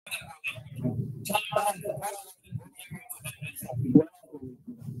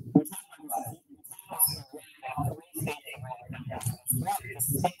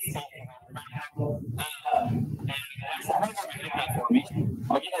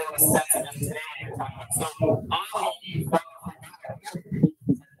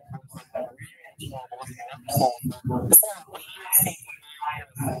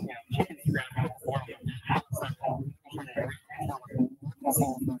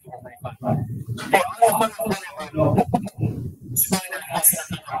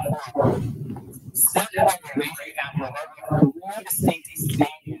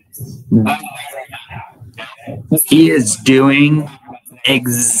He is doing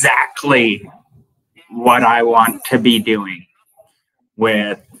exactly what I want to be doing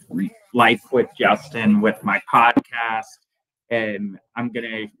with Life with Justin, with my podcast. And I'm going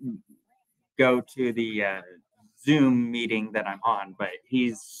to go to the Zoom meeting that I'm on, but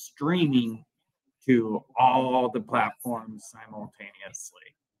he's streaming to all the platforms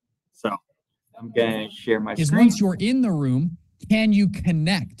simultaneously. So I'm going to share my screen. Once you're in the room, can you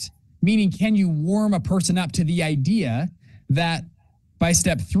connect? Meaning, can you warm a person up to the idea that by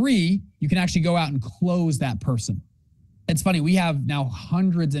step 3, you can actually go out and close that person? It's funny, we have now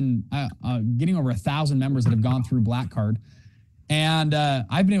hundreds and getting over 1,000 members that have gone through Black Card. And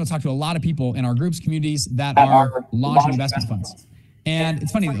I've been able to talk to a lot of people in our groups, communities that are launching investment funds. And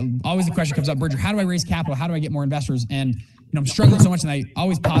it's funny, always the question comes up, Bridger, how do I raise capital? How do I get more investors? And I'm struggling so much, and I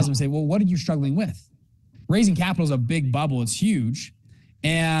always pause and say, well, what are you struggling with? Raising capital is a big bubble. It's huge.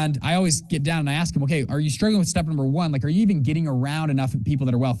 And I always get down and I ask them, okay, are you struggling with step number 1? Like, are you even getting around enough people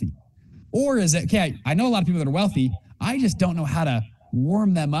that are wealthy? Or is it, okay, I know a lot of people that are wealthy. I just don't know how to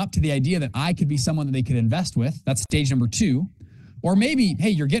warm them up to the idea that I could be someone that they could invest with. That's stage number 2. Or maybe,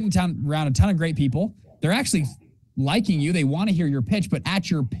 hey, you're getting around a ton of great people. They're actually liking you. They want to hear your pitch, but at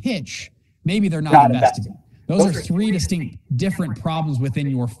your pitch, maybe they're not investing. Those are 3 distinct different problems within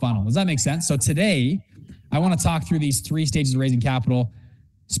your funnel. Does that make sense? So today, I want to talk through these 3 stages of raising capital.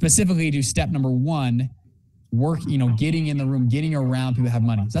 Specifically do step number 1, getting in the room, getting around people that have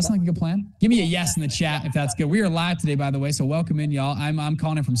money. Does that sound like a good plan? Give me a yes in the chat if that's good. We are live today, by the way, so welcome in, y'all. I'm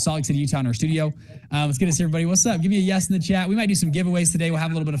calling in from Salt Lake City, Utah, in our studio. Let's get to see everybody. What's up? Give me a yes in the chat. We might do some giveaways today. We'll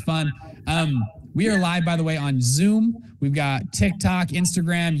have a little bit of fun. We are live, by the way, on Zoom. We've got TikTok,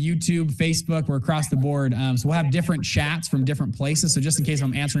 Instagram, YouTube, Facebook. We're across the board. So we'll have different chats from different places. So just in case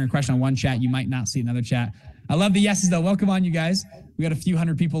I'm answering a question on one chat, you might not see another chat. I love the yeses, though. Welcome on, you guys. We got a few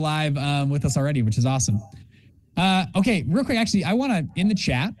hundred people live with us already, which is awesome. Okay, real quick, actually, I want to, in the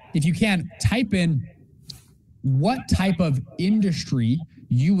chat, if you can, type in what type of industry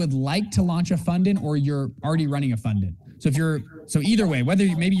you would like to launch a fund in or you're already running a fund in. So either way, whether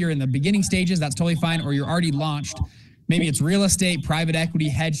maybe you're in the beginning stages, that's totally fine, or you're already launched. Maybe it's real estate, private equity,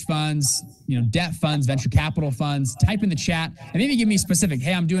 hedge funds, debt funds, venture capital funds. Type in the chat and maybe give me specific.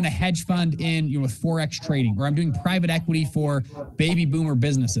 Hey, I'm doing a hedge fund in with Forex trading, or I'm doing private equity for baby boomer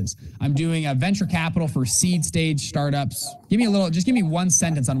businesses. I'm doing a venture capital for seed stage startups. Give me one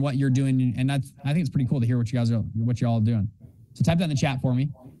sentence on what you're doing, and I think it's pretty cool to hear what you're all doing. So type that in the chat for me.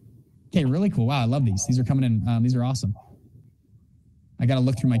 Okay, really cool. Wow, I love these. These are coming in. These are awesome. I got to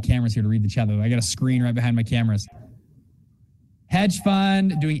look through my cameras here to read the chat, though. I got a screen right behind my cameras. Hedge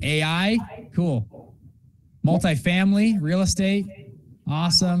fund, doing AI, cool. Multifamily, real estate,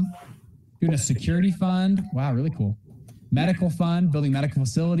 awesome. Doing a security fund, wow, really cool. Medical fund, building medical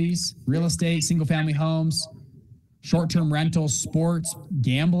facilities, real estate, single family homes, short-term rentals, sports,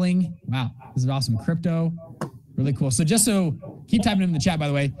 gambling. Wow, this is awesome. Crypto, really cool. So keep typing in the chat, by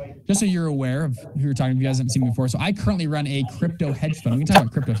the way, just so you're aware of who you're talking to. If you guys haven't seen me before. So I currently run a crypto hedge fund. We can talk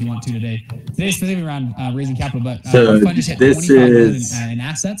about crypto if you want to today. Today's specifically around raising capital, but our fund just hit 25 million in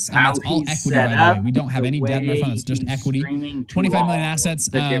assets. And that's all equity, by the way. We don't have any debt in our fund. It's just equity. 25 million assets.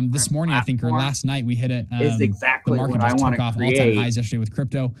 This morning, I think, or last night, we hit it. The market just took off all-time highs yesterday with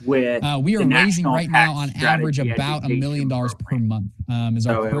crypto. We are raising right now on average about $1 million per month. Is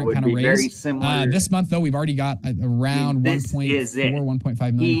our current kind of raise. This month, though, we've already got around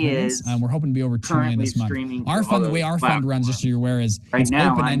 1.5 million. We're hoping to be over 2 million this month. Our fund, the way our fund runs, just so you're aware, is it's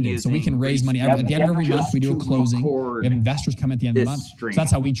open-ended, so we can raise money. At the end of every month, we do a closing. We have investors come at the end of the month. So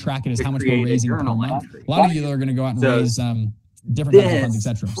that's how we track it, is how much we're raising per month. A lot of you are going to go out and raise different types of funds,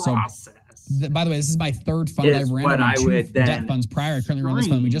 etc. So, by the way, this is my 3rd fund I've ran. I ran 2 debt funds prior. I currently run this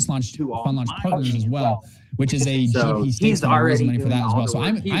fund. We just launched Fund Launch Partners as well, which is a GP stakes fund. We're raising money for that as well. So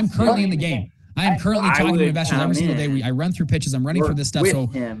I'm currently in the game. I am currently talking to investors every single day. I run through pitches. I'm running for this stuff. So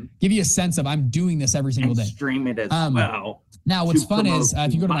give you a sense of I'm doing this every single day. Stream it as well. Now, what's fun is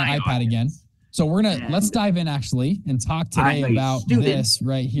if you go to my iPad again, So let's And dive in actually and talk today I'm a about student, this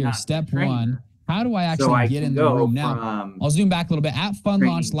right here. not a Step trainer. one. How do I so actually I get can in the go room? Now, from I'll zoom back a little bit. At Fund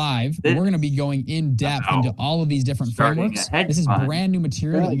Launch training Live, this we're going to be going in depth about into all of these different starting a frameworks. hedge This is fund brand new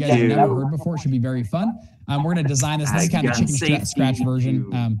material that you guys have to never heard before. It should be very fun. We're going to design this. This is kind of gun chicken scratch safety version.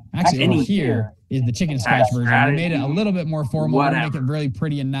 to Actually, over any here is the chicken scratch version. We made it a strategy, little bit more formal. We're going to make it whatever. really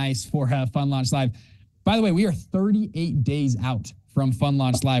pretty and nice for Fund Launch Live. By the way, we are 38 days out from Fund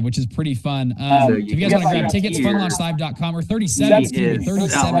Launch Live, which is pretty fun. So If you guys want to grab tickets, here, fundlaunchlive.com or 37, excuse me,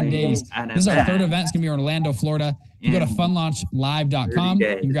 37 days. This is our third event. It's going to be in Orlando, Florida. If you go to fundlaunchlive.com,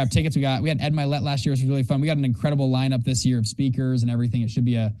 you can grab tickets. We had Ed Milet last year, which was really fun. We got an incredible lineup this year of speakers and everything. It should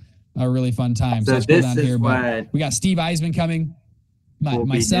be a really fun time. So let's go down here. But we got Steve Eisman coming.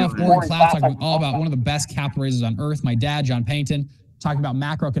 Myself, Oren Clapp, talking all about one of the best capital raisers on earth. My dad, John Payton, talking about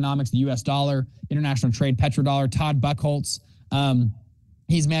macroeconomics, the U.S. dollar, international trade, petrodollar. Todd Buchholz,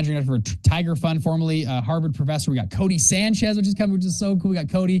 he's managing it for Tiger Fund, formerly a Harvard professor. We got Cody Sanchez, which is coming, which is so cool. We got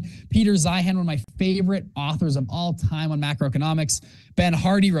Cody. Peter Zeihan, one of my favorite authors of all time on macroeconomics. Ben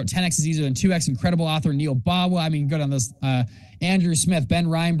Hardy wrote 10X is easier than 2X. Incredible author. Neil Bawa. I mean, go down this. Andrew Smith, Ben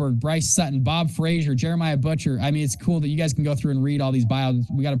Reinberg, Bryce Sutton, Bob Frazier, Jeremiah Butcher. I mean, it's cool that you guys can go through and read all these bios.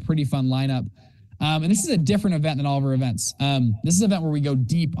 We got a pretty fun lineup. And this is a different event than all of our events. This is an event where we go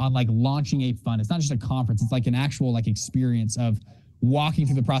deep on like launching a fund. It's not just a conference. It's like an actual like experience of walking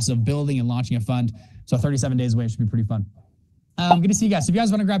through the process of building and launching a fund. So 37 days away, it should be pretty fun. Good to see you guys. So if you guys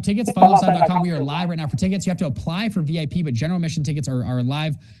want to grab tickets, fundlaunchlive.com. We are live right now for tickets. You have to apply for VIP, but general admission tickets are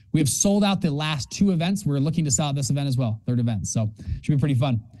live. We have sold out the last two events. We're looking to sell out this event as well, third event. So should be pretty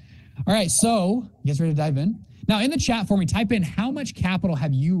fun. All right, so you guys ready to dive in? Now in the chat for me, type in how much capital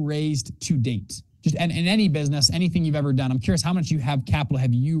have you raised to date? Just in any business, anything you've ever done. I'm curious how much capital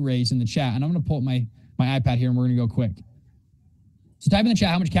have you raised in the chat? And I'm going to pull up my iPad here and we're going to go quick. So type in the chat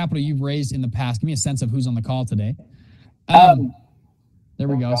how much capital you've raised in the past. Give me a sense of who's on the call today. There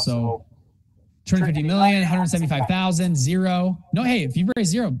we go. So 250 million, 175,000, zero. No, hey, if you've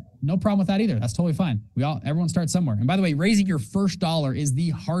raised zero, no problem with that either. That's totally fine. Everyone starts somewhere. And by the way, raising your first dollar is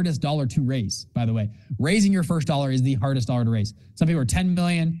the hardest dollar to raise, by the way. Raising your first dollar is the hardest dollar to raise. Some people are 10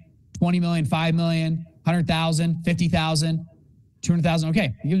 million, 20 million, 5 million, 100,000, 50,000, 200,000.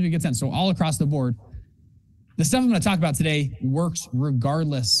 Okay, it gives me a good sense. So all across the board, the stuff I'm going to talk about today works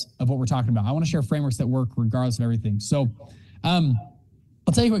regardless of what we're talking about. I want to share frameworks that work regardless of everything. So I'll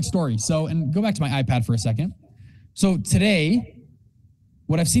tell you a quick story. So, and go back to my iPad for a second. So today,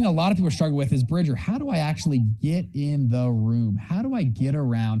 what I've seen a lot of people struggle with is, Bridger, how do I actually get in the room? How do I get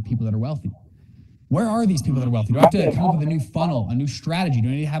around people that are wealthy? Where are these people that are wealthy? Do I have to come up with a new funnel, a new strategy? Do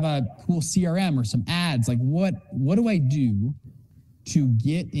I need to have a cool CRM or some ads? Like what do I do to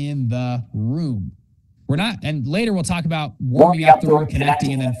get in the room? And later we'll talk about warming up the room,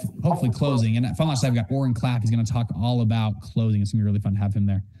 connecting, and then hopefully closing. And at Fund Launch Live, I've got Oren Clapp. He's going to talk all about closing. It's going to be really fun to have him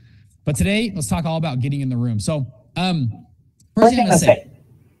there. But today, let's talk all about getting in the room. So first thing I'm going to say,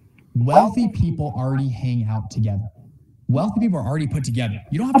 wealthy people already hang out together. Wealthy people are already put together.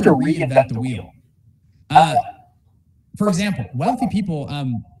 You don't have to reinvent the wheel. For example, wealthy people,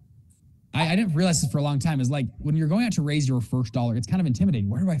 I didn't realize this for a long time, is like when you're going out to raise your first dollar, it's kind of intimidating.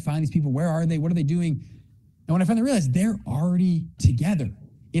 Where do I find these people? Where are they? What are they doing? And when I finally realized they're already together,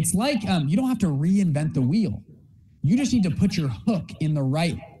 it's like you don't have to reinvent the wheel. You just need to put your hook in the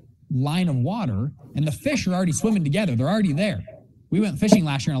right line of water, and the fish are already swimming together. They're already there. We went fishing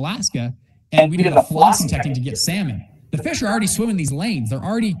last year in Alaska, and we did a flossing technique to get salmon. The fish are already swimming these lanes. They're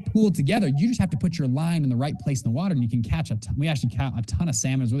already pooled together. You just have to put your line in the right place in the water, and you can catch we actually caught a ton of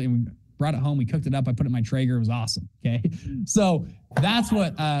salmon. We brought it home. We cooked it up. I put it in my Traeger. It was awesome. Okay. So that's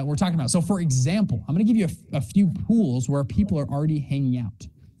what we're talking about. So for example, I'm going to give you a few pools where people are already hanging out.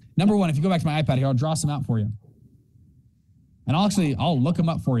 Number one, if you go back to my iPad here, I'll draw some out for you. And I'll look them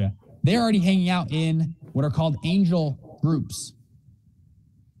up for you. They're already hanging out in what are called angel groups.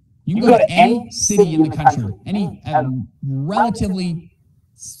 You can go to any city in the country, any relatively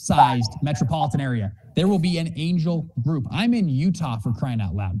sized metropolitan area, there will be an angel group. I'm in Utah, for crying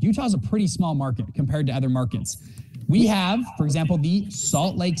out loud. Utah is a pretty small market compared to other markets. We have, for example, the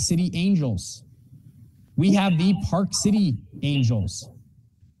Salt Lake City Angels. We have the Park City Angels.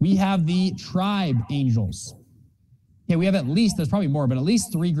 We have the Tribe Angels. Okay, we have there's probably more, but at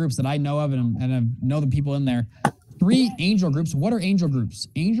least 3 groups that I know of and I know the people in there. 3 angel groups. What are angel groups?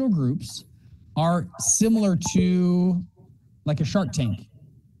 Angel groups are similar to like a Shark Tank.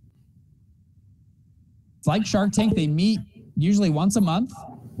 It's like Shark Tank. They meet usually once a month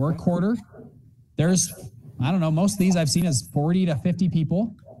or a quarter. There's, I don't know, most of these I've seen as 40 to 50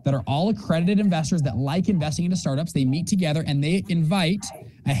 people that are all accredited investors that like investing into startups. They meet together and they invite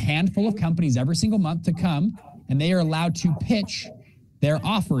a handful of companies every single month to come, and they are allowed to pitch their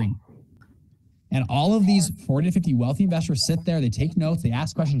offering. And all of these 40 to 50 wealthy investors sit there, they take notes, they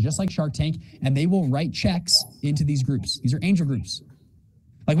ask questions just like Shark Tank, and they will write checks into these groups. These are angel groups.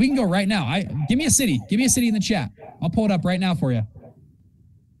 Like we can go right now. Give me a city in the chat. I'll pull it up right now for you.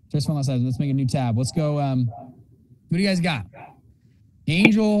 Just one last time. Let's make a new tab. Let's go. What do you guys got?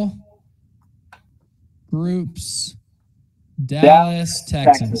 Angel groups, Dallas,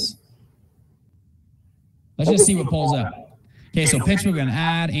 Texas. Let's just see what pulls up. Okay, so pitch, we're going to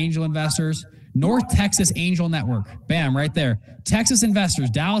add angel investors. North Texas Angel Network. Bam, right there. Texas investors,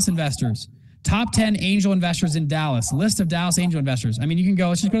 Dallas investors. Top 10 angel investors in Dallas. List of Dallas angel investors. I mean, you can go,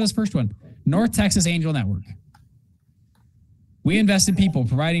 let's just go to this first one. North Texas Angel Network. We invest in people,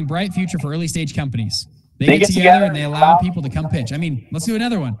 providing bright future for early stage companies. They get together and they allow people to come pitch. I mean, let's do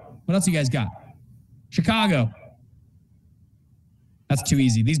another one. What else you guys got? Chicago. That's too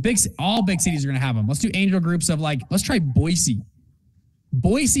easy. All big cities are going to have them. Let's do angel groups of let's try Boise.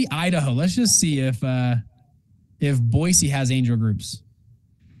 Boise, Idaho. Let's just see if Boise has angel groups.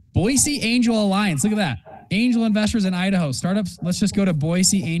 Boise Angel Alliance. Look at that. Angel investors in Idaho. Startups. Let's just go to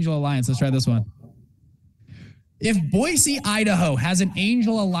Boise Angel Alliance. Let's try this one. If Boise, Idaho has an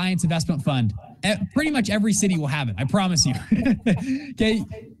Angel Alliance investment fund, pretty much every city will have it. I promise you. Okay.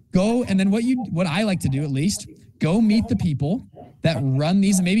 Go. And then what I like to do, at least, go meet the people that run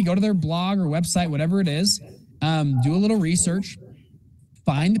these, and maybe go to their blog or website, whatever it is. Do a little research.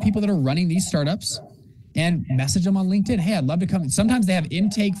 Find the people that are running these startups and message them on LinkedIn. Hey, I'd love to come. Sometimes they have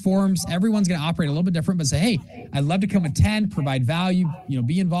intake forms. Everyone's going to operate a little bit different, but say, hey, I'd love to come attend, provide value,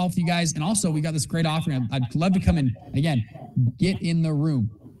 be involved with you guys. And also, we got this great offering. I'd love to come in. Again, get in the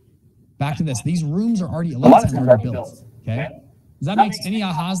room. Back to this. These rooms are already, a lot of times already built. Okay. Does that make any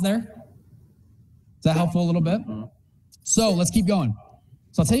ahas there? Is that helpful a little bit? So let's keep going.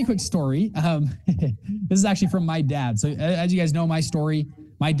 So I'll tell you a quick story. This is actually from my dad. So as you guys know, my story,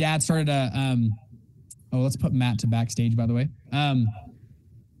 my dad started let's put Matt to backstage, by the way.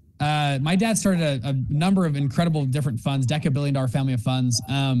 My dad started a number of incredible different funds, deca-billion-dollar family of funds,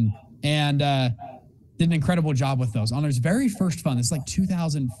 and did an incredible job with those. On his very first fund, it's like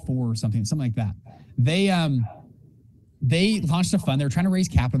 2004 or something like that. They launched a fund. They were trying to raise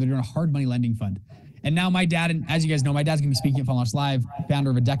capital. They're doing a hard money lending fund. And now my dad, and as you guys know, my dad's going to be speaking at Fund Launch Live,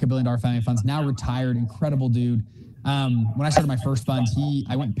 founder of a deca-billion-dollar family of funds, now retired, incredible dude. When I started my first fund,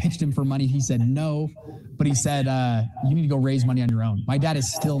 I went and pitched him for money. He said no, but he said, you need to go raise money on your own. My dad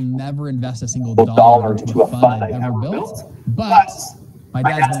has still never invested a single dollar into a fund I've ever built, but my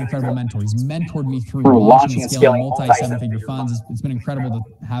dad's been an incredible mentor. He's mentored me through launching and scaling multi-seven-figure funds. It's been incredible to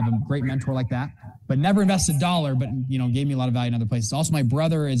have a great mentor like that, but never invested a dollar, but gave me a lot of value in other places. Also, my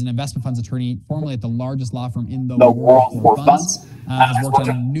brother is an investment funds attorney, formerly at the largest law firm in the world for funds. Has worked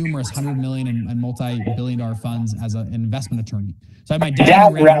on numerous $100 million and multi-billion-dollar funds as an investment attorney. So I have my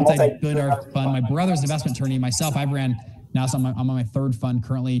dad ran a multi-billion-dollar fund. My brother's an investment attorney. Myself, I'm on my third fund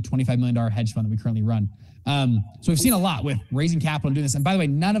currently, $25 million hedge fund that we currently run. So we've seen a lot with raising capital and doing this. And by the way,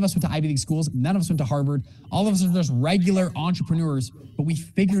 none of us went to Ivy League schools. None of us went to Harvard. All of us are just regular entrepreneurs, but we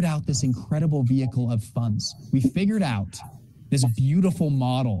figured out this incredible vehicle of funds. We figured out this beautiful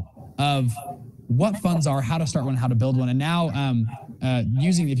model of what funds are, how to start one, how to build one. And now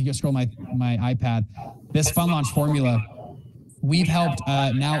using, if you go scroll my iPad, this fund launch formula, we've helped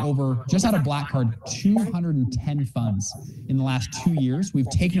now over, just out of Black Card, 210 funds in the last 2 years. We've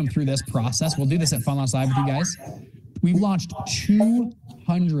taken them through this process. We'll do this at Fund Launch Live with you guys. We've launched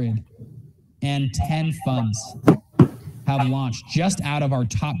 210 funds have launched just out of our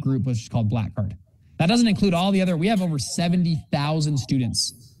top group, which is called Black Card. That doesn't include all the other, we have over 70,000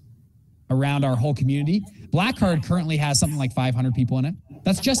 students around our whole community. Black Card currently has something like 500 people in it.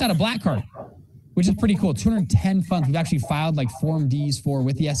 That's just out of Black Card, which is pretty cool. 210 funds. We've actually filed Form Ds for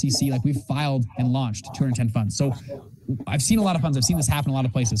with the SEC. We've filed and launched 210 funds. So I've seen a lot of funds. I've seen this happen in a lot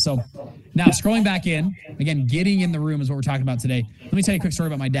of places. So now scrolling back in, again, getting in the room is what we're talking about today. Let me tell you a quick story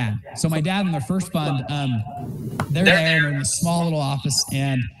about my dad. So my dad in their first fund, they're there and they're in a small little office,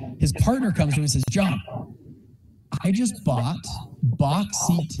 and his partner comes to him and says, John, I just bought box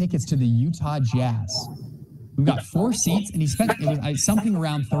seat tickets to the Utah Jazz. We've got 4 seats, and he spent something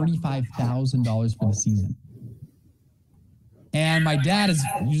around $35,000 for the season. And my dad is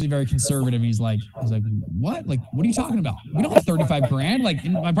usually very conservative. And he's like, what? What are you talking about? We don't have 35 grand.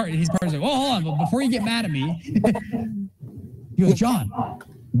 His partner's like, oh, hold on. But before you get mad at me, he goes, John,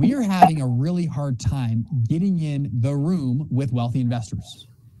 we are having a really hard time getting in the room with wealthy investors.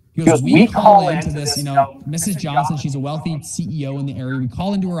 He goes, we call into this, Mrs. Johnson, she's a wealthy CEO in the area. We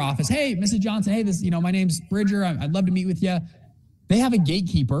call into her office. Hey, Mrs. Johnson, hey, my name's Bridger. I'd love to meet with you. they have a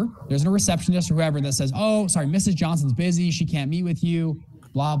gatekeeper. There's a receptionist or whoever that says, oh, sorry, Mrs. Johnson's busy. She can't meet with you,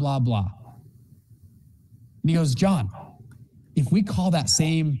 blah, blah, blah. And he goes, John, if we call that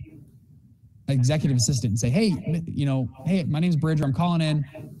same executive assistant and say, hey, hey, my name's Bridger. I'm calling in.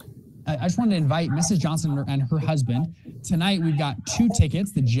 I just wanted to invite Mrs. Johnson and her husband. Tonight, we've got 2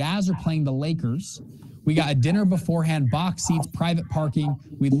 tickets. The Jazz are playing the Lakers. We got a dinner beforehand, box seats, private parking.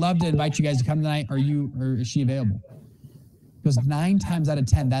 We'd love to invite you guys to come tonight. Or is she available? Because 9 times out of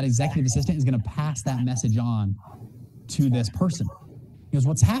 10, that executive assistant is going to pass that message on to this person. He goes,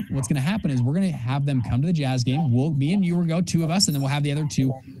 what's going to happen is we're going to have them come to the Jazz game. Me and you will go, 2 of us, and then we'll have the other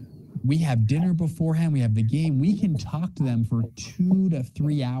 2. We have dinner beforehand. We have the game. We can talk to them for 2 to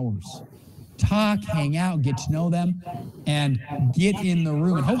 3 hours. Talk, hang out, get to know them, and get in the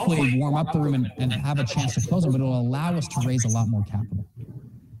room and hopefully warm up the room and have a chance to close them, but it'll allow us to raise a lot more capital.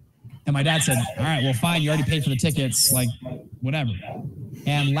 And my dad said, all right, well, fine. You already paid for the tickets, like whatever.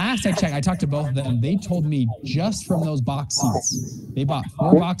 And last I checked, I talked to both of them. They told me just from those box seats, they bought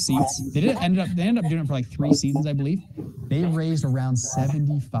 4 box seats. They ended up doing it for like 3 seasons, I believe. They raised around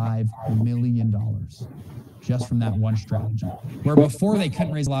 $75 million just from that one strategy. Where before they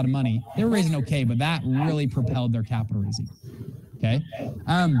couldn't raise a lot of money, they were raising okay, but that really propelled their capital raising. Okay.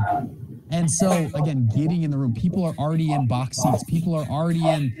 And so again, getting in the room, people are already in box seats. People are already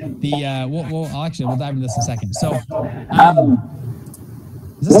in the, we'll dive into this in a second. So,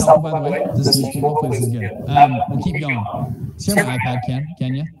 is this helpful, by the way? Is this useful? Hopefully this is good. We'll keep going. Share my iPad,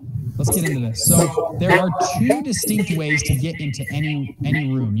 can you? Let's get into this. So there are 2 distinct ways to get into any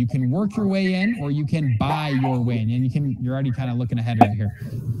room. You can work your way in, or you can buy your way in. And you're already kind of looking ahead right here.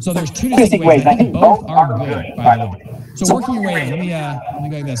 So there's 2 distinct ways. I think both are good, by the way. So working your way in. Let me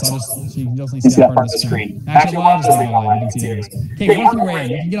go like this. I'll just so you can definitely see that part of the screen. Actually, I'll just leave it all in. You can see it. Okay, working your way in.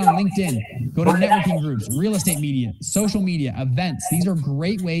 You can get on LinkedIn. Go to networking groups, real estate media, social media, events. These are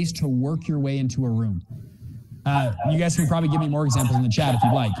great ways to work your way into a room. You guys can probably give me more examples in the chat if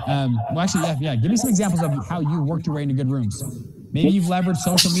you'd like. Well, actually, yeah. Give me some examples of how you worked your way into good rooms. Maybe you've leveraged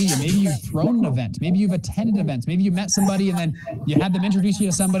social media. Maybe you've thrown an event. Maybe you've attended events. Maybe you met somebody and then you had them introduce you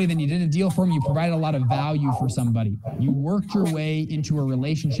to somebody. Then you did a deal for them. You provided a lot of value for somebody. You worked your way into a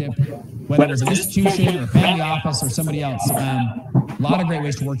relationship, whether it was an institution or a family office or somebody else. A lot of great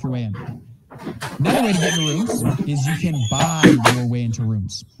ways to work your way in. Another way to get into rooms is you can buy your way into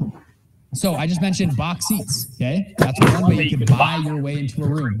rooms. So I just mentioned box seats, okay? That's one way you can buy your way into a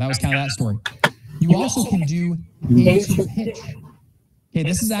room. That was kind of that story. You also can do pay to pitch. Okay,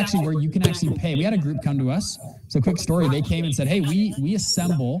 this is actually where you can actually pay. We had a group come to us. So quick story, they came and said, hey, we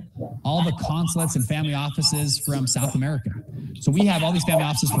assemble all the consulates and family offices from South America. So we have all these family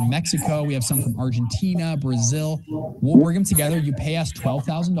offices from Mexico. We have some from Argentina, Brazil. We'll work them together. You pay us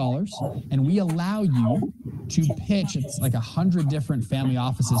 $12,000 and we allow you to pitch. It's like 100 different family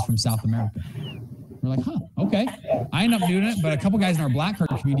offices from South America. We're like, okay. I ended up doing it, but a couple guys in our Black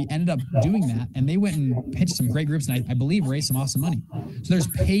Card community ended up doing that, and they went and pitched some great groups, and I believe raised some awesome money. So there's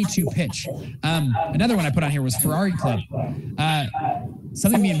pay to pitch. Another one I put on here was Ferrari Club.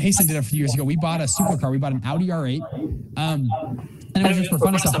 Something me and Mason did a few years ago. We bought a supercar. We bought an Audi R8, and it was just for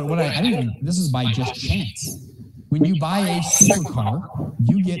fun and stuff. But what I didn't even, this is by just chance. When you buy a supercar,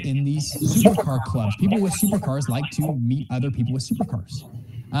 you get in these supercar clubs. People with supercars like to meet other people with supercars.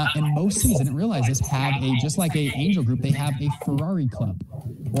 And most cities, I didn't realize this, have just like a Angel Group, they have a Ferrari club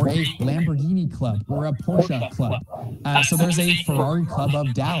or a Lamborghini club or a Porsche club. So there's a Ferrari club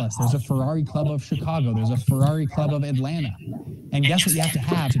of Dallas. There's a Ferrari club of Chicago. There's a Ferrari club of Atlanta. And guess what you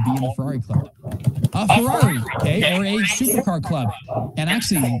have to be in the Ferrari club? A Ferrari, okay, or a supercar club. And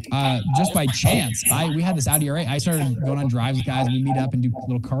actually, just by chance, we had this Audi R8. I started going on drives with guys, and we meet up and do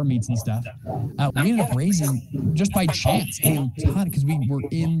little car meets and stuff. We ended up raising, just by chance, a ton, because we were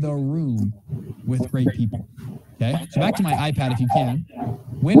in the room with great people. Okay, so back to my iPad if you can.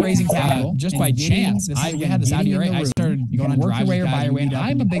 When raising capital, just by chance, we had this Audi R8. I started going on drives with guys, and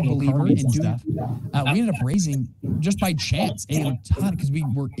I'm a big believer in doing stuff. We ended up raising, just by chance, a ton, because we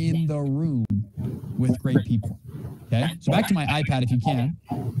were in the room with great people. Okay, so back to my iPad if you can.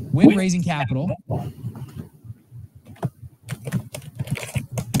 When raising capital,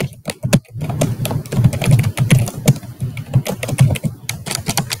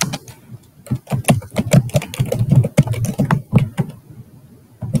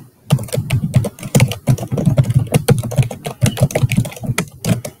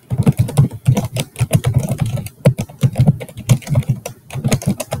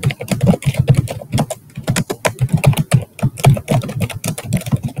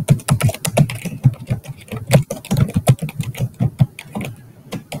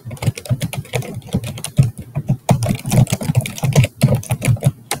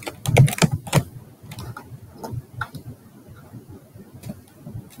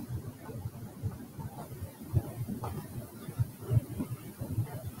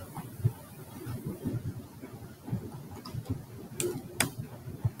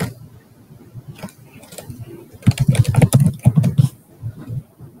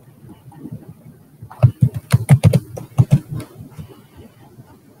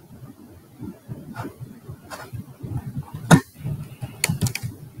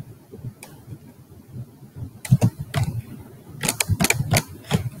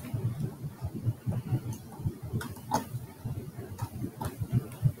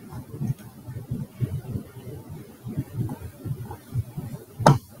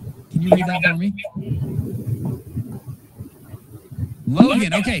 you read that for me?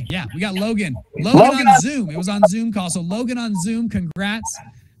 Logan. Okay. Yeah, we got Logan. Logan on Zoom. It was on Zoom call. So Logan on Zoom. Congrats.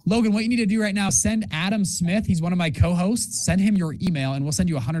 Logan, what you need to do right now, send Adam Smith. He's one of my co-hosts. Send him your email and we'll send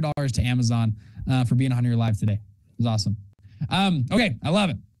you $100 to Amazon for being on your live today. It was awesome. Okay. I love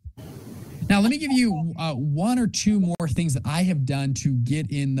it. Now, let me give you one or two more things that I have done to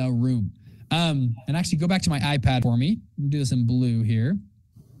get in the room. And actually go back to my iPad for me. I'll do this in blue here.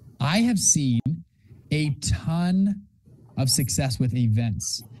 I have seen a ton of success with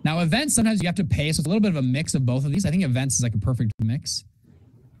events. Now, events, sometimes you have to pay. So it's a little bit of a mix of both of these. I think events is like a perfect mix.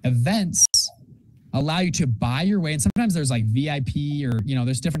 Events allow you to buy your way. And sometimes there's like VIP or,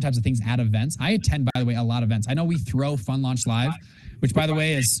 there's different types of things at events. I attend, by the way, a lot of events. I know we throw Fun Launch Live, which, by the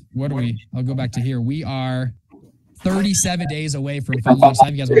way, is, what are we? I'll go back to here. We are 37 days away from Fun Launch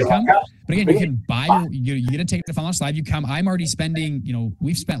Live. You guys want to come? But again, you can buy you get a ticket to Fun Launch Live. You come. I'm already spending,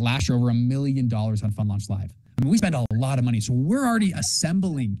 we've spent last year over $1 million on Fun Launch Live. I mean, we spend a lot of money. So we're already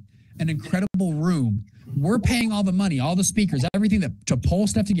assembling an incredible room. We're paying all the money, all the speakers, everything to pull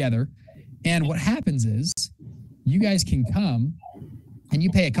stuff together. And what happens is you guys can come and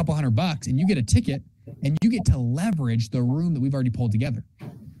you pay a couple $100 and you get a ticket and you get to leverage the room that we've already pulled together.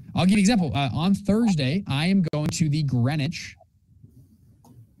 I'll give you an example. On Thursday, I am going to the Greenwich.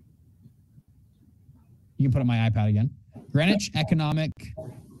 You can put up my iPad again. Greenwich Economic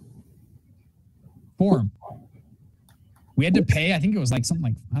Forum. We had to pay, I think it was like something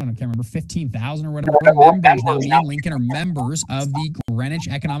like, I don't know, I can't remember, 15,000 or whatever. We're members now. Me and Lincoln are members of the Greenwich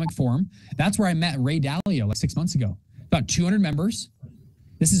Economic Forum. That's where I met Ray Dalio like 6 months ago. About 200 members.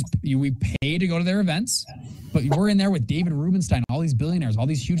 We pay to go to their events, but we're in there with David Rubenstein, all these billionaires, all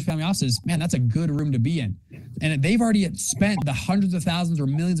these huge family offices. Man, that's a good room to be in. And they've already spent the hundreds of thousands or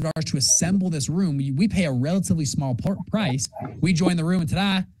millions of dollars to assemble this room. We pay a relatively small price. We join the room and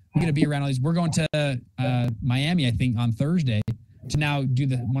ta-da, we get to be around all these. We're going to Miami, I think, on Thursday to now do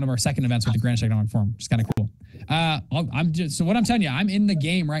one of our second events with the Greenwich Economic Forum, which is kind of cool. So what I'm telling you, I'm in the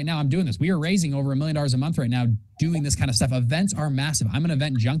game right now. I'm doing this. We are raising over $1 million a month right now doing this kind of stuff. Events are massive. I'm an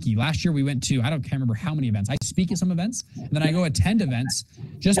event junkie. Last year we went to, can't remember how many events. I speak at some events and then I go attend events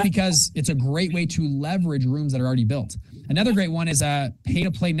just because it's a great way to leverage rooms that are already built. Another great one is pay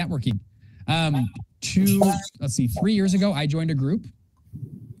to play networking. 3 years ago, I joined a group.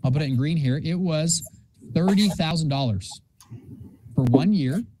 I'll put it in green here. It was $30,000 for 1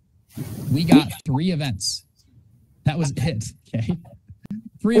 year. We got 3 events. That was it. Okay.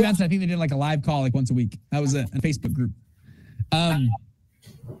 3 events. And I think they did like a live call like once a week. That was it. A Facebook group.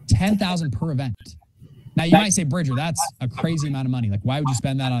 10,000 per event. Now you might say, Bridger, that's a crazy amount of money. Like, why would you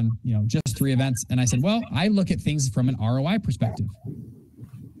spend that on, just 3 events? And I said, well, I look at things from an ROI perspective.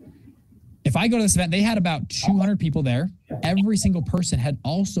 If I go to this event, they had about 200 people there. Every single person had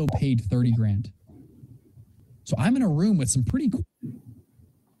also paid 30 grand. So I'm in a room with some pretty cool.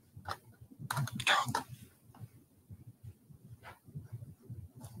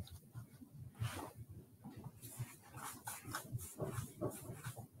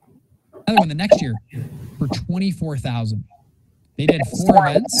 Another one the next year for 24,000. They did 4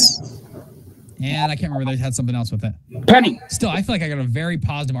 events. And I can't remember, they had something else with it. Penny. Still, I feel like I got a very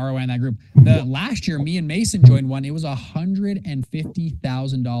positive ROI in that group. The last year, me and Mason joined one. It was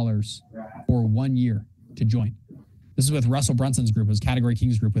 $150,000 for 1 year to join. This is with Russell Brunson's group. It was Category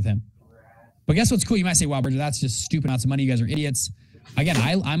Kings group with him. But guess what's cool? You might say, wow, Bridger, that's just stupid amounts of money. You guys are idiots. Again,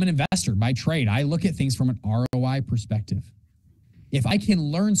 I'm an investor by trade. I look at things from an ROI perspective. If I can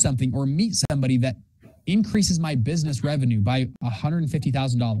learn something or meet somebody that increases my business revenue by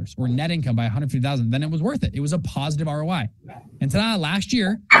 $150,000 or net income by $150,000, then it was worth it. It was a positive ROI. And last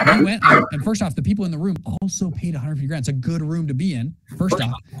year, we went, and first off, the people in the room also paid 150 grand. It's a good room to be in, first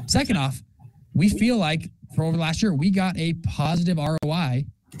off. Second off, we feel like for over last year, we got a positive ROI. I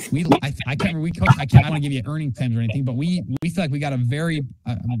can't remember, I don't want to give you earning claims or anything, but we feel like we got a very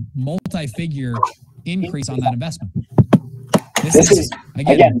multi-figure increase on that investment. This is,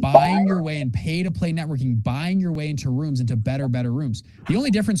 again, buying your way and pay to play networking, buying your way into rooms, into better rooms. The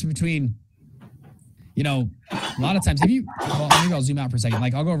only difference between, a lot of times, maybe I'll zoom out for a second.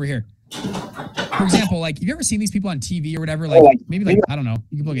 Like, I'll go over here. For example, like, have you ever seen these people on TV or whatever? Like, maybe I don't know,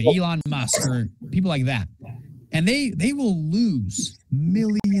 you can look at Elon Musk or people like that. And they will lose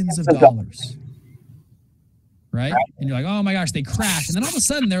millions of dollars. Right? And you're like, oh my gosh, they crashed. And then all of a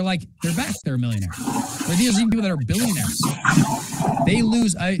sudden they're back, they're a millionaire. There's even people that are billionaires. They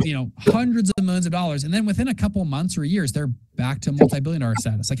lose, hundreds of millions of dollars. And then within a couple months or years, they're back to multi-billion-dollar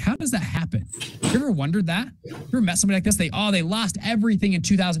status. Like, how does that happen? You ever wondered that? You ever met somebody like this? They lost everything in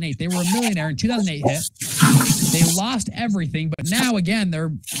 2008. They were a millionaire in 2008 hit. They lost everything, but now again,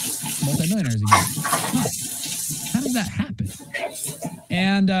 they're multimillionaires again. Huh. How does that happen?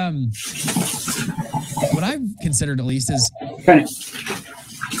 And what I've considered, at least, is one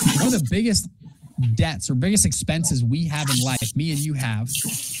of the biggest debts or biggest expenses we have in life, me and you have,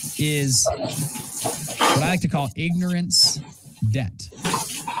 is what I like to call ignorance debt.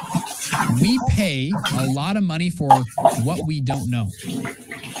 We pay a lot of money for what we don't know.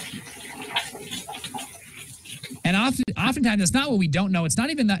 And oftentimes it's not what we don't know. It's not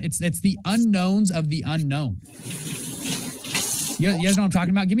even that. It's the unknowns of the unknown. You guys know what I'm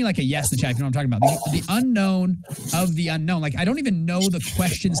talking about? Give me like a yes in the chat if you know what I'm talking about. The unknown of the unknown. Like, I don't even know the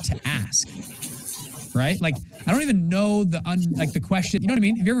questions to ask. Right? Like, I don't even know the question. You know what I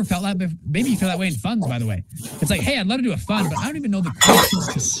mean? Have you ever felt that? Maybe you feel that way in funds, by the way. It's like, hey, I'd love to do a fund, but I don't even know the questions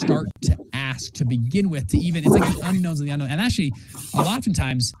to start to ask to begin with, to even, it's like the unknowns of the unknown. And actually,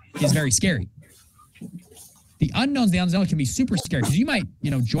 oftentimes is very scary. The unknowns, the unknown can be super scary because you might,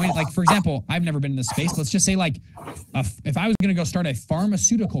 join, like, for example, I've never been in this space. Let's just say, like, if I was going to go start a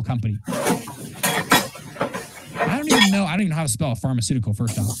pharmaceutical company, I don't even know how to spell a pharmaceutical.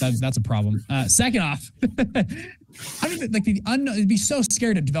 First off, that's a problem. Second off, I don't even, like, the unknown. It'd be so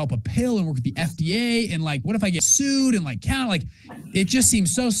scary to develop a pill and work with the FDA, and like, what if I get sued and like it just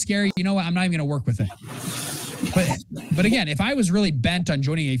seems so scary. You know what? I'm not even going to work with it. But again, if I was really bent on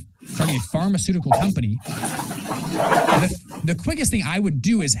starting a pharmaceutical company, the quickest thing I would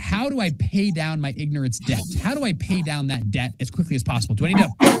do is, how do I pay down my ignorance debt? How do I pay down that debt as quickly as possible? Do I need to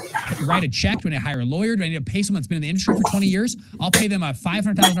write a check? Do I need to hire a lawyer? Do I need to pay someone that's been in the industry for 20 years? I'll pay them a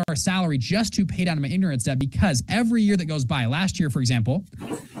 $500,000 salary just to pay down my ignorance debt, because every year that goes by, last year, for example,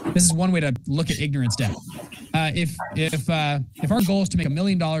 this is one way to look at ignorance debt. If our goal is to make $1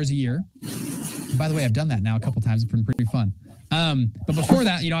 million a year, by the way, I've done that now a couple times. It's been pretty fun. But before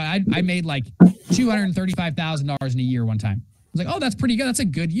that, I made like $235,000 in a year one time. I was like, oh, that's pretty good. That's a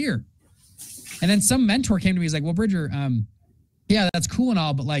good year. And then some mentor came to me. He's like, well, Bridger, yeah, that's cool and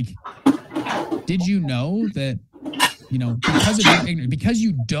all, but like, did you know that, because of your ignorance, because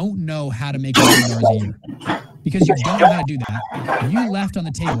you don't know how to make $1 million a year, because you don't know how to do that, you left on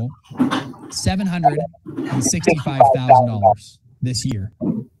the table $765,000 this year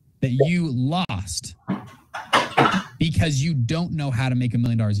that you lost because you don't know how to make $1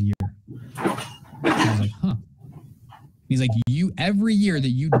 million a year. And I was like, huh. He's like, every year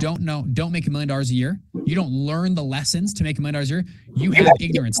that you don't make $1 million a year, you don't learn the lessons to make $1 million a year, you have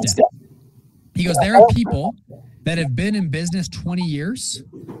ignorance debt. He goes, there are people that have been in business 20 years,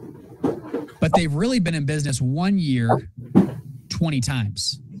 but they've really been in business 1 year 20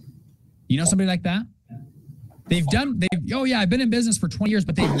 times. You know somebody like that? I've been in business for 20 years,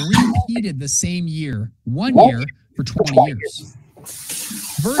 but they've repeated the same year, 1 year for 20 years.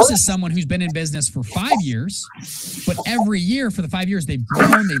 Versus someone who's been in business for 5 years, but every year for the 5 years, they've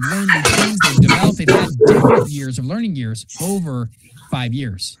grown, they've learned new things, they've developed, they've had different years of learning years over 5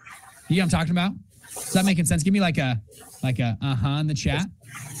 years. You know what I'm talking about? Is that making sense? Give me like a in the chat.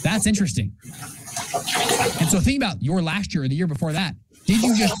 That's interesting. And so think about your last year or the year before that. Did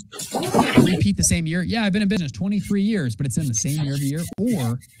you just repeat the same year? Yeah, I've been in business 23 years, but it's in the same year every year.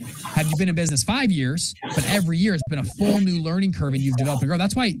 Or have you been in business 5 years, but every year it's been a full new learning curve and you've developed and grown?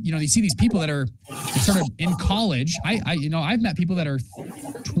 That's why, you see these people that are sort of in college. I've met people that are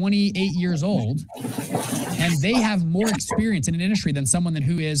 28 years old and they have more experience in an industry than someone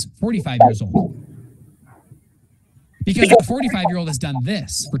who is 45 years old. Because the 45-year-old has done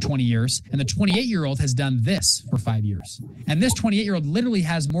this for 20 years, and the 28-year-old has done this for 5 years. And this 28-year-old literally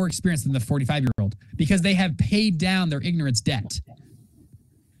has more experience than the 45-year-old because they have paid down their ignorance debt.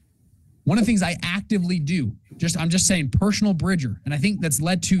 One of the things I actively do, I'm just saying, personal Bridger, and I think that's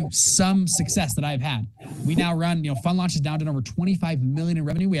led to some success that I've had. We now run, Fund Launch is now done over $25 million in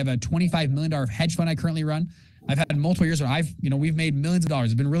revenue. We have a $25 million hedge fund I currently run. I've had multiple years where we've made millions of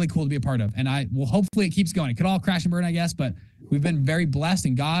dollars. It's been really cool to be a part of. And hopefully it keeps going. It could all crash and burn, I guess, but we've been very blessed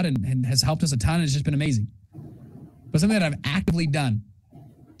in God and has helped us a ton. And it's just been amazing. But something that I've actively done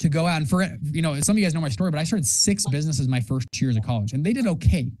to go out and some of you guys know my story, but I started 6 businesses my first 2 years of college and they did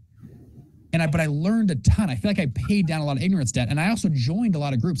okay. But I learned a ton. I feel like I paid down a lot of ignorance debt. And I also joined a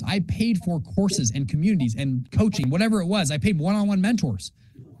lot of groups. I paid for courses and communities and coaching, whatever it was. I paid one-on-one mentors,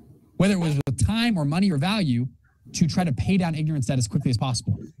 whether it was with time or money or value, to try to pay down ignorance debt as quickly as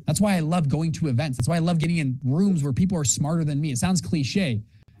possible. That's why I love going to events. That's why I love getting in rooms where people are smarter than me. It sounds cliche,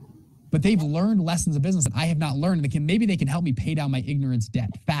 but they've learned lessons of business that I have not learned. And maybe they can help me pay down my ignorance debt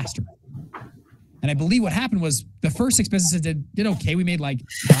faster. And I believe what happened was the first 6 businesses did okay. We made like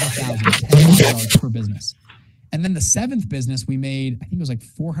 $5,000, $10,000 per business. And then the 7th business we made, I think it was like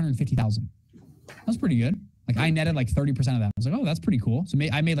 $450,000. That was pretty good. Like I netted like 30% of that. I was like, oh, that's pretty cool. So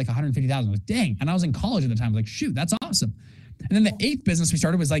I made like 150,000. I was like, dang. And I was in college at the time. I was like, shoot, that's awesome. And then the 8th business we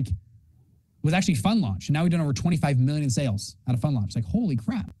started was actually Fund Launch. And now we've done over 25 million in sales out of Fund Launch. Like, holy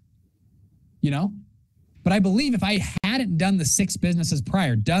crap. You know? But I believe if I hadn't done the 6 businesses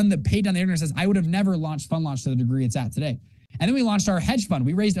prior, paid down the ignorance, I would have never launched Fund Launch to the degree it's at today. And then we launched our hedge fund.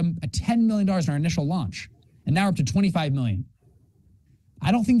 We raised a $10 million in our initial launch. And now we're up to 25 million.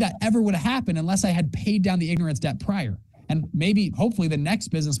 I don't think that ever would have happened unless I had paid down the ignorance debt prior. And maybe, hopefully, the next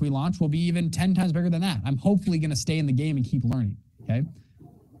business we launch will be even 10 times bigger than that. I'm hopefully going to stay in the game and keep learning, okay?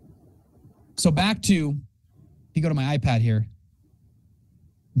 So back to, if you go to my iPad here,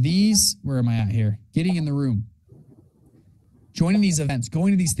 where am I at here? Getting in the room. Joining these events,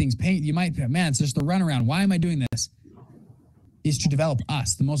 going to these things, you might, man, it's just the runaround. Why am I doing this? Is to develop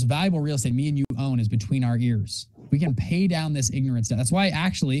us. The most valuable real estate me and you own is between our ears. We can pay down this ignorance debt. That's why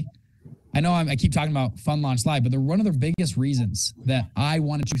actually, I know I keep talking about Fund Launch Live, but one of the biggest reasons that I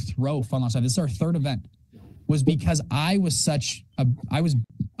wanted to throw Fund Launch Live, this is our 3rd event, was because I was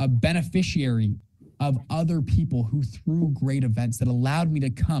a beneficiary of other people who threw great events that allowed me to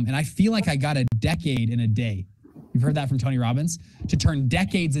come. And I feel like I got a decade in a day. You've heard that from Tony Robbins, to turn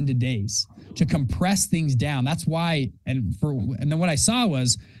decades into days, to compress things down. That's why, and then what I saw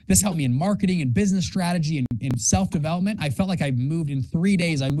was this helped me in marketing and business strategy and in self-development. I felt like I moved in 3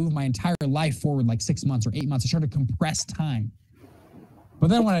 days. I moved my entire life forward like 6 months or 8 months. I started to compress time. But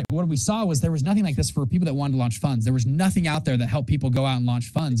then what we saw was there was nothing like this for people that wanted to launch funds. There was nothing out there that helped people go out and launch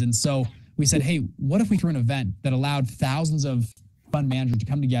funds. And so we said, hey, what if we threw an event that allowed thousands of fund managers to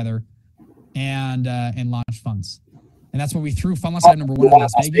come together and launch funds? And that's what we threw Fund Launch Live number 1 in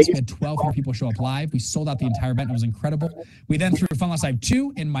Las Vegas. We had 1,200 people show up live. We sold out the entire event. It was incredible. We then threw Fund Launch Live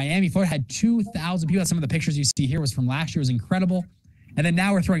 2 in Miami, Florida. Had 2,000 people. Some of the pictures you see here was from last year. It was incredible. And then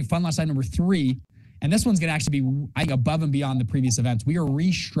now we're throwing Fund Launch Live number 3. And this one's going to actually be, I think, above and beyond the previous events. We are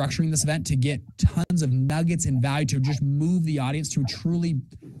restructuring this event to get tons of nuggets and value to just move the audience to truly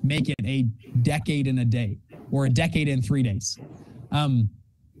make it a decade in a day or a decade in 3 days.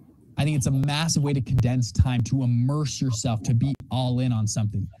 I think it's a massive way to condense time, to immerse yourself, to be all in on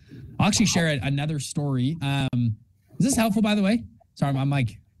something. I'll actually share another story. Is this helpful, by the way? Sorry, I'm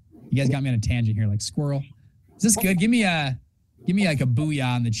like, you guys got me on a tangent here, like squirrel. Is this good? Give me like a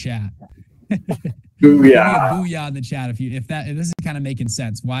booyah in the chat. Booyah. Give me a booyah in the chat if this is kind of making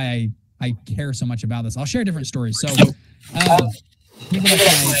sense. Why I care so much about this. I'll share different stories. So, people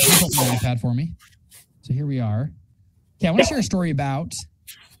that open my iPad for me. So here we are. Okay, I want to share a story about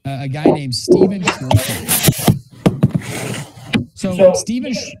a guy named Steven Schwartzman. So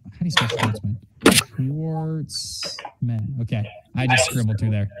Steven, how do you spell Schwartzman? Schwartzman. Okay, I just scribbled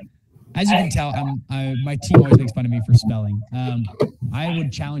through there. As you can tell, my team always makes fun of me for spelling. I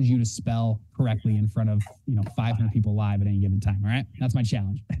would challenge you to spell correctly in front of 500 people live at any given time. All right, that's my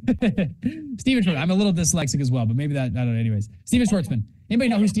challenge. Steven Schwartzman. I'm a little dyslexic as well, but maybe that. I don't know. Anyways, Steven Schwartzman. Anybody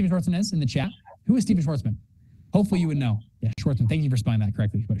know who Steven Schwartzman is in the chat? Who is Steven Schwartzman? Hopefully you would know. Yeah, Schwartzman. Thank you for spelling that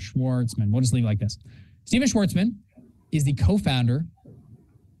correctly. But Schwartzman. We'll just leave it like this. Steven Schwartzman is the co-founder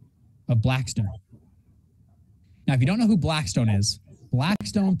of Blackstone. Now, if you don't know who Blackstone is,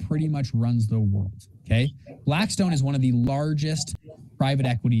 Blackstone pretty much runs the world, okay? Blackstone is one of the largest private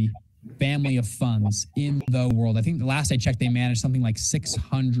equity family of funds in the world. I think the last I checked, they managed something like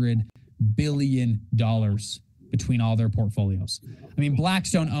 $600 billion between all their portfolios. I mean,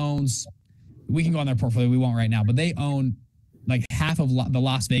 Blackstone owns, we can go on their portfolio, we won't right now, but they own like half of the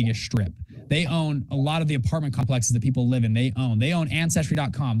Las Vegas Strip. They own a lot of the apartment complexes that people live in. They own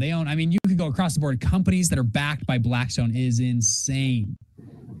Ancestry.com. They own, I mean, you could go across the board. Companies that are backed by Blackstone is insane.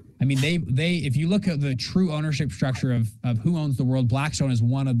 I mean, they if you look at the true ownership structure of who owns the world, Blackstone is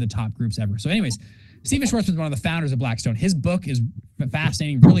one of the top groups ever. So anyways, Steven Schwartzman is one of the founders of Blackstone. His book is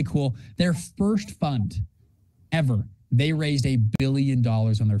fascinating, really cool. Their first fund ever, they raised $1 billion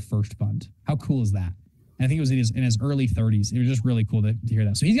on their first fund. How cool is that? And I think it was in his early 30s. It was just really cool to hear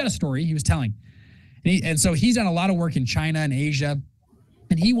that. So he's got a story he was telling. And so he's done a lot of work in China and Asia.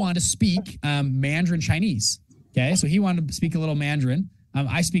 And he wanted to speak Mandarin Chinese. Okay, so he wanted to speak a little Mandarin.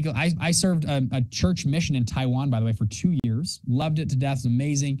 I served a church mission in Taiwan, by the way, for 2 years. Loved it to death. It's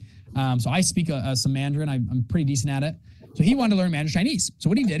amazing. So I speak some Mandarin. I'm pretty decent at it. So he wanted to learn Mandarin Chinese. So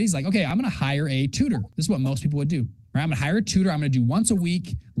what he did, he's like, okay, I'm going to hire a tutor. This is what most people would do. Right? I'm going to hire a tutor. I'm going to do once a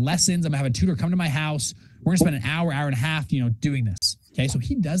week lessons. I'm going to have a tutor come to my house. We're going to spend an hour and a half, doing this. Okay. So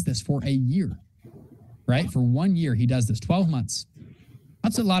he does this for a year, right? For 1 year, he does this, 12 months.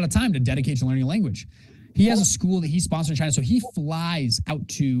 That's a lot of time to dedicate to learning a language. He has a school that he sponsors in China. So he flies out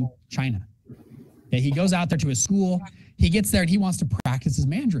to China. Okay. He goes out there to his school. He gets there and he wants to practice his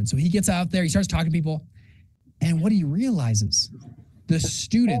Mandarin. So he gets out there, he starts talking to people. And what he realizes, the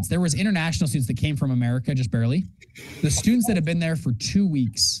students, there was international students that came from America, just barely. The students that have been there for 2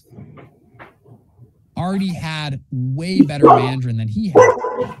 weeks already had way better Mandarin than he had.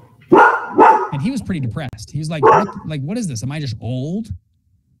 And he was pretty depressed. He was like, what is this? Am I just old?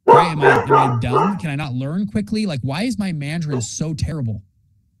 Right? Am I dumb? Can I not learn quickly? Like, why is my Mandarin so terrible?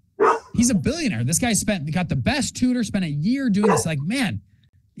 He's a billionaire. This guy got the best tutor, spent a year doing this. Like, man,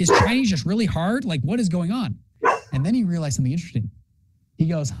 is Chinese just really hard? Like, what is going on? And then he realized something interesting. He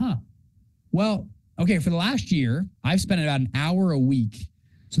goes, well, okay, for the last year, I've spent about an hour a week.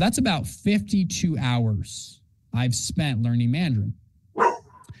 So that's about 52 hours I've spent learning Mandarin.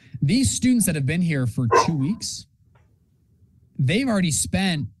 These students that have been here for 2 weeks, they've already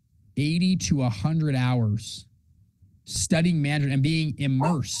spent 80 to 100 hours studying Mandarin and being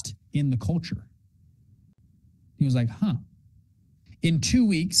immersed in the culture. He was like, In 2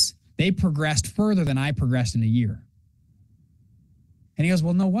 weeks, they progressed further than I progressed in a year. And he goes,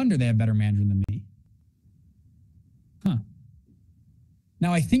 well, no wonder they have better Mandarin than me.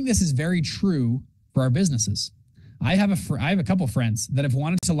 Now, I think this is very true for our businesses. I have a couple friends that have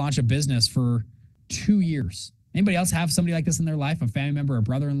wanted to launch a business for 2 years. Anybody else have somebody like this in their life, a family member, a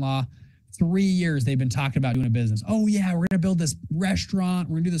brother-in-law? 3 years they've been talking about doing a business. Oh yeah, we're going to build this restaurant.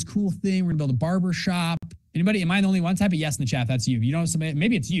 We're going to do this cool thing. We're going to build a barber shop. Anybody, am I the only one? Type a yes in the chat if that's you. You know somebody,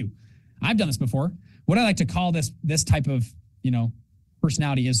 maybe it's you. I've done this before. What I like to call this type of,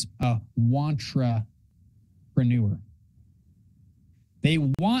 personality is a wantrapreneur. They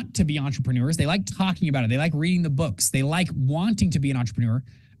want to be entrepreneurs. They like talking about it. They like reading the books. They like wanting to be an entrepreneur,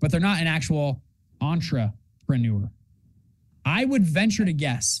 but they're not an actual entrepreneur. I would venture to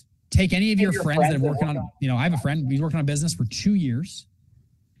guess, take any of your friends that have working on, I have a friend, he's working on a business for 2 years.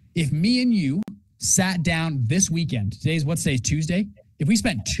 If me and you sat down this weekend, what's today, Tuesday? If we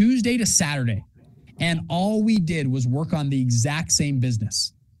spent Tuesday to Saturday and all we did was work on the exact same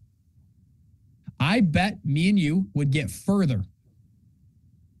business, I bet me and you would get further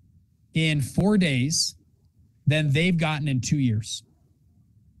in 4 days than they've gotten in 2 years.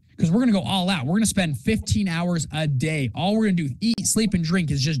 Because we're going to go all out. We're going to spend 15 hours a day. All we're going to do, eat, sleep, and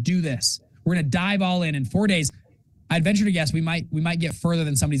drink, is just do this. We're going to dive all in 4 days. I'd venture to guess we might get further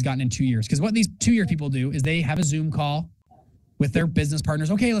than somebody's gotten in 2 years. Because what these 2-year people do is they have a Zoom call with their business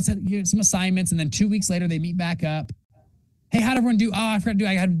partners. Okay, let's get some assignments. And then 2 weeks later, they meet back up. Hey, how'd everyone do? Oh, I forgot to do.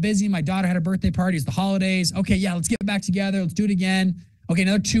 I got busy. My daughter had a birthday party. It's the holidays. Okay, yeah, let's get back together. Let's do it again. Okay,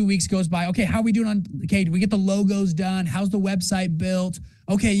 another 2 weeks goes by. Okay, how are we doing did we get the logos done? How's the website built?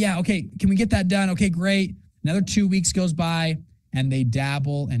 Okay, yeah, okay, can we get that done? Okay, great. Another 2 weeks goes by and they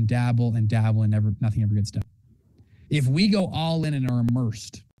dabble and dabble and dabble and nothing ever gets done. If we go all in and are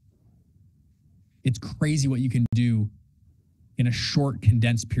immersed, it's crazy what you can do in a short,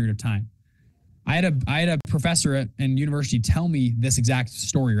 condensed period of time. I had a professor in university tell me this exact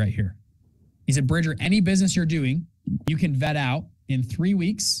story right here. He said, Bridger, any business you're doing, you can vet out in 3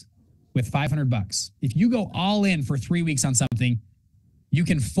 weeks with $500. If you go all in for 3 weeks on something, you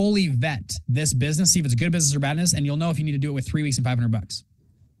can fully vet this business, see if it's a good business or bad business, and you'll know if you need to do it with 3 weeks and $500.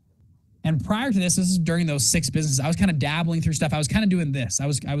 And prior to this is during those 6 businesses, I was kind of dabbling through stuff. I was kind of doing this. I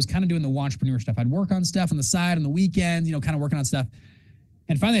was kind of doing the entrepreneur stuff. I'd work on stuff on the side on the weekends, kind of working on stuff.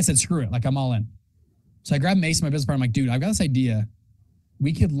 And finally I said, screw it, like I'm all in. So I grabbed Mason, my business partner. I'm like, dude, I've got this idea.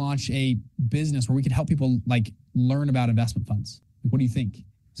 We could launch a business where we could help people learn about investment funds. What do you think?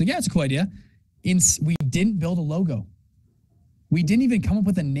 So yeah, it's a cool idea. We didn't build a logo. We didn't even come up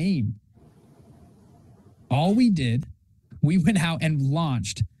with a name. All we did, we went out and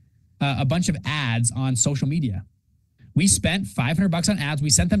launched a bunch of ads on social media. We spent $500 on ads. We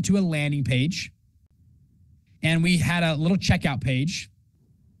sent them to a landing page, and we had a little checkout page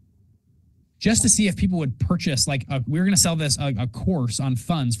just to see if people would purchase. We were going to sell this a course on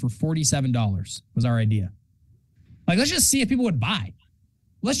funds for $47 was our idea. Let's just see if people would buy.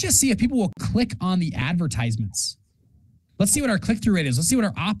 Let's just see if people will click on the advertisements. Let's see what our click-through rate is. Let's see what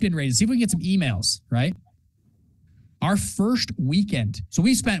our opt-in rate is. See if we can get some emails, right? Our first weekend. So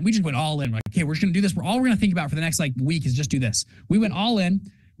we just went all in. Okay, we're just going to do this. All we're going to think about for the next week is just do this. We went all in.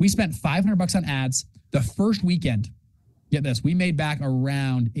 We spent $500 on ads. The first weekend, get this, we made back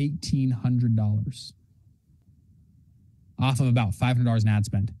around $1,800 off of about $500 in ad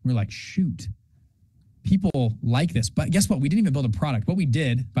spend. We're like, shoot. People like this. But guess what? We didn't even build a product. What we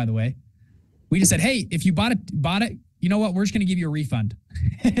did, by the way, we just said, hey, if you bought it, you know what? We're just going to give you a refund.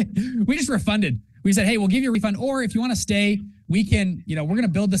 We just refunded. We said, hey, we'll give you a refund. Or if you want to stay, we can, we're going to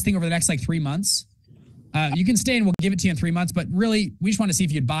build this thing over the next 3 months. You can stay and we'll give it to you in 3 months. But really, we just want to see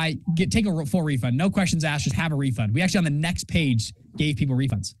if you'd take a full refund. No questions asked, just have a refund. We actually on the next page gave people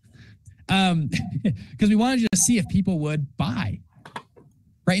refunds. Because we wanted to see if people would buy.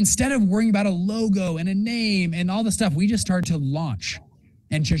 Right? Instead of worrying about a logo and a name and all the stuff, we just started to launch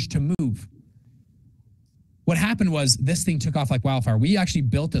and just to move. What happened was this thing took off like wildfire. We actually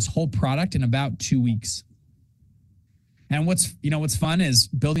built this whole product in about 2 weeks. And what's fun is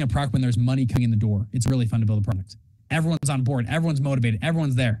building a product when there's money coming in the door. It's really fun to build a product. Everyone's on board. Everyone's motivated.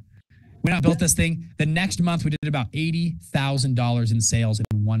 Everyone's there. When I built this thing, the next month we did about $80,000 in sales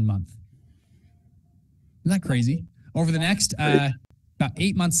in 1 month. Isn't that crazy? Over the next about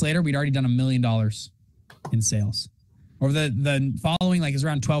 8 months later, we'd already done $1 million in sales. Over the following, like, it was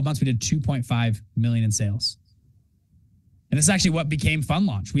around 12 months, we did 2.5 million in sales. And this is actually what became Fun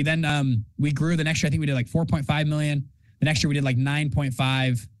Launch. We then we grew the next year. I think we did like 4.5 million. The next year we did like 9.5,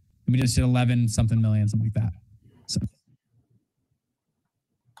 and we just did 11 something million, something like that. So.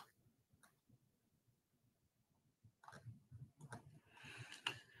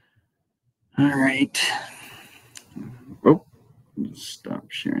 All right. Oh, stop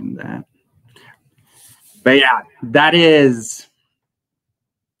sharing that. But yeah, that is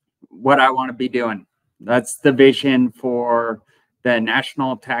what I want to be doing. That's the vision for the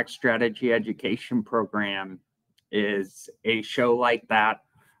National Tax Strategy Education Program, is a show like that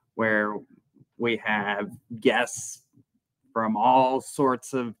where we have guests from all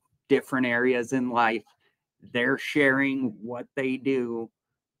sorts of different areas in life. They're sharing what they do,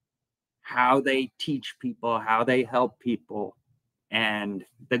 how they teach people, how they help people. And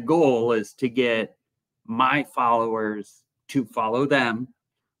the goal is to get my followers to follow them,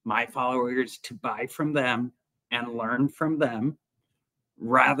 my followers to buy from them and learn from them,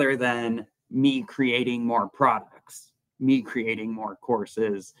 rather than me creating more products, me creating more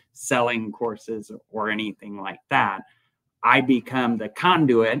courses, selling courses, or anything like that. I become the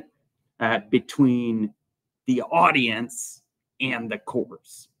conduit between the audience and the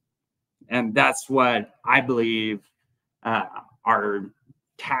course. And that's what I believe our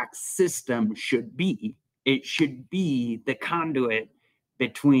tax system should be. It should be the conduit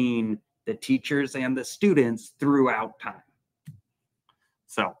between the teachers and the students throughout time.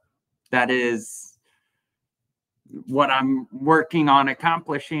 So that is what I'm working on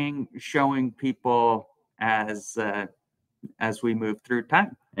accomplishing, showing people as we move through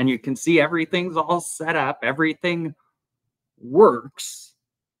time. And you can see everything's all set up. Everything works.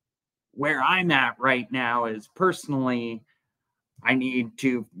 Where I'm at right now is, personally, I need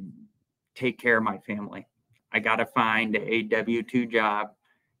to take care of my family. I got to find a W-2 job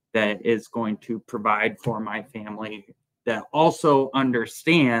that is going to provide for my family, that also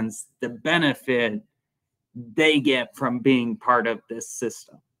understands the benefit they get from being part of this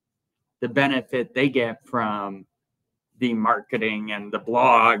system, the benefit they get from the marketing and the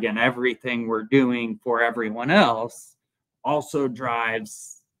blog and everything we're doing for everyone else also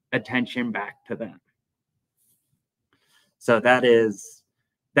drives attention back to them. So that's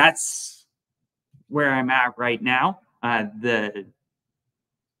where I'm at right now.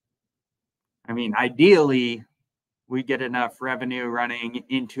 Ideally, we get enough revenue running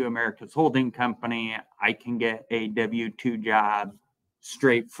into America's holding company, I can get a W-2 job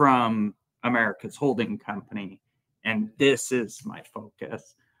straight from America's holding company. And this is my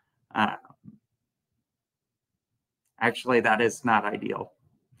focus. Actually, that is not ideal,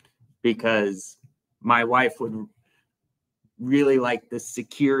 because my wife would really like the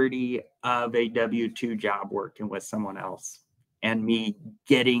security of a W-2 job working with someone else, and me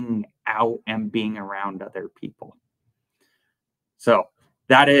getting out and being around other people. So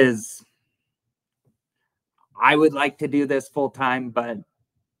that is, I would like to do this full time, but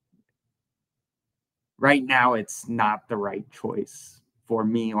right now it's not the right choice for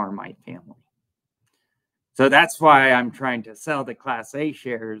me or my family. So that's why I'm trying to sell the Class A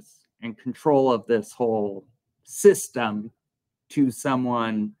shares and control of this whole system to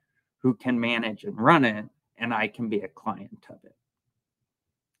someone who can manage and run it, and I can be a client of it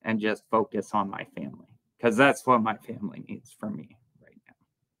and just focus on my family, because that's what my family needs from me right now.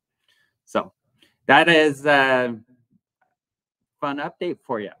 So that is a fun update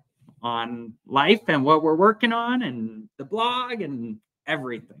for you on life and what we're working on and the blog and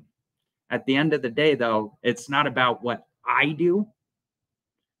everything. At the end of the day, though, it's not about what I do.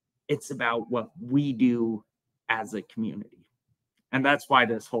 It's about what we do as a community. And that's why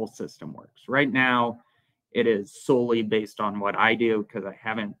this whole system works. Right now, it is solely based on what I do, because I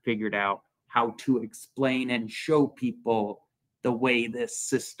haven't figured out how to explain and show people the way this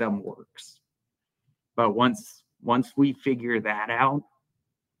system works. But once we figure that out,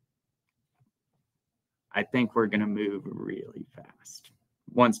 I think we're going to move really fast.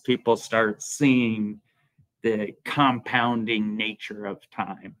 Once people start seeing the compounding nature of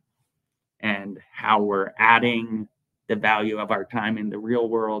time and how we're adding the value of our time in the real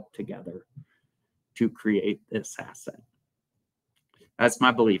world together to create this asset. That's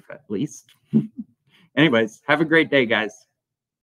my belief, at least. Anyways, have a great day, guys.